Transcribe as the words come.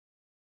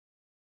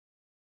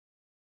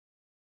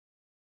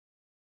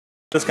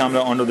this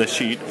camera onto the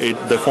sheet,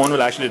 the phone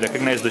will actually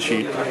recognize the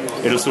sheet.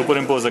 It will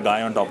superimpose a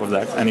guy on top of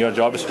that, and your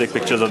job is to take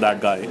pictures of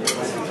that guy.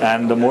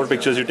 And the more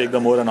pictures you take, the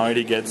more annoyed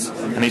he gets,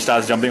 and he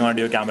starts jumping onto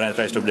your camera and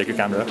tries to break your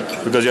camera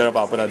because you're a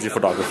paparazzi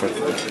photographer.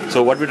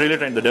 So what we're really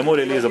trying, the demo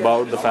really is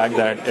about the fact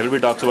that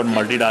everybody talks about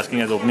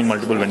multitasking as opening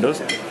multiple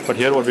windows, but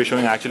here what we're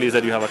showing actually is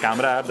that you have a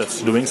camera app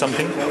that's doing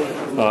something.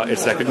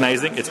 It's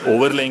recognizing, it's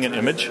overlaying an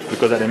image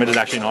because that image is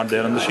actually not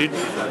there on the sheet.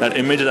 That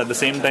image is at the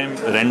same time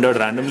rendered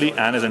randomly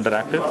and is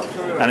interactive,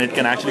 and it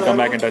can actually come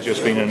back and touch your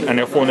screen, and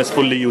your phone is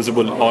fully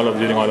usable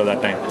during all of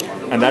that time.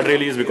 And that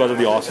really is because of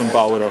the awesome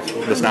power of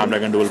the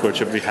Snapdragon dual core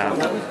chip we have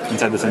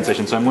inside the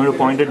Sensation. So I'm going to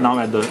point it now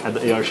at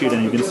the AR sheet,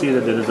 and you can see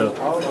that there is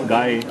a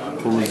guy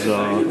who's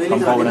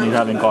come forward and he's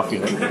having coffee.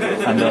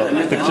 And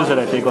the pictures that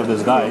I take of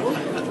this guy,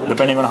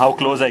 depending on how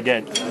close I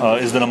get,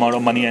 is the amount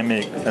of money I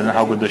make and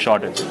how good the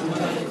shot is.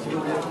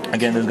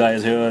 Again, this guy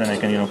is here, and I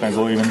can kind of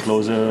go even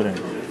closer and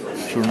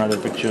shoot another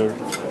picture.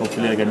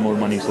 Hopefully I get more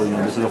money. So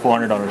this is a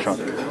 $400 shot.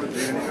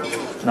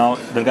 Now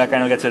the guy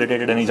kind of gets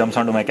irritated and he jumps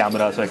onto my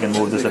camera, so I can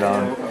move this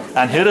around.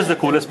 And here is the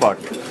coolest part.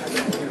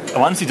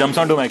 Once he jumps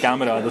onto my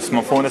camera, the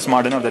phone is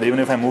smart enough that even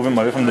if I move him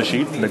away from the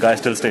sheet, the guy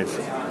still stays.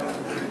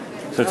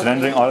 So it's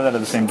rendering all of that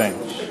at the same time.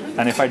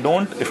 And if I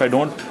don't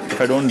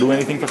do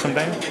anything for some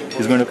time,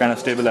 he's going to kind of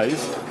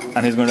stabilize,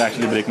 and he's going to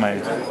actually break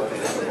my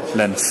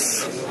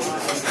lens.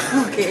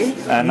 Okay.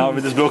 And now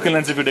with this broken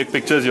lens, if you take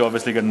pictures, you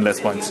obviously get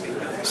less points.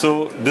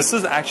 So this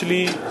is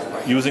actually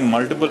using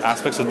multiple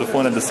aspects of the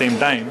phone at the same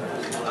time.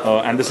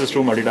 And this is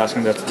true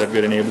multitasking that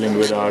we're enabling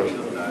with our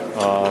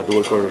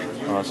dual-core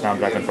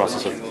Snapdragon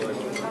processor.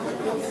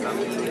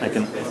 I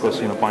can, of course,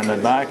 point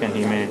that back, and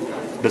he may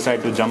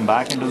decide to jump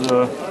back into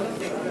the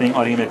thing,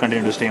 or he may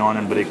continue to stay on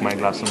and break my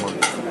glass some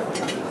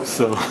more.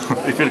 So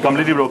if you're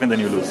completely broken, then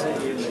you lose.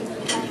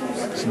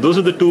 So those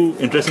are the two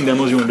interesting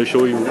demos you wanted to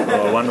show you.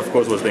 One, of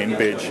course, was the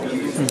in-page.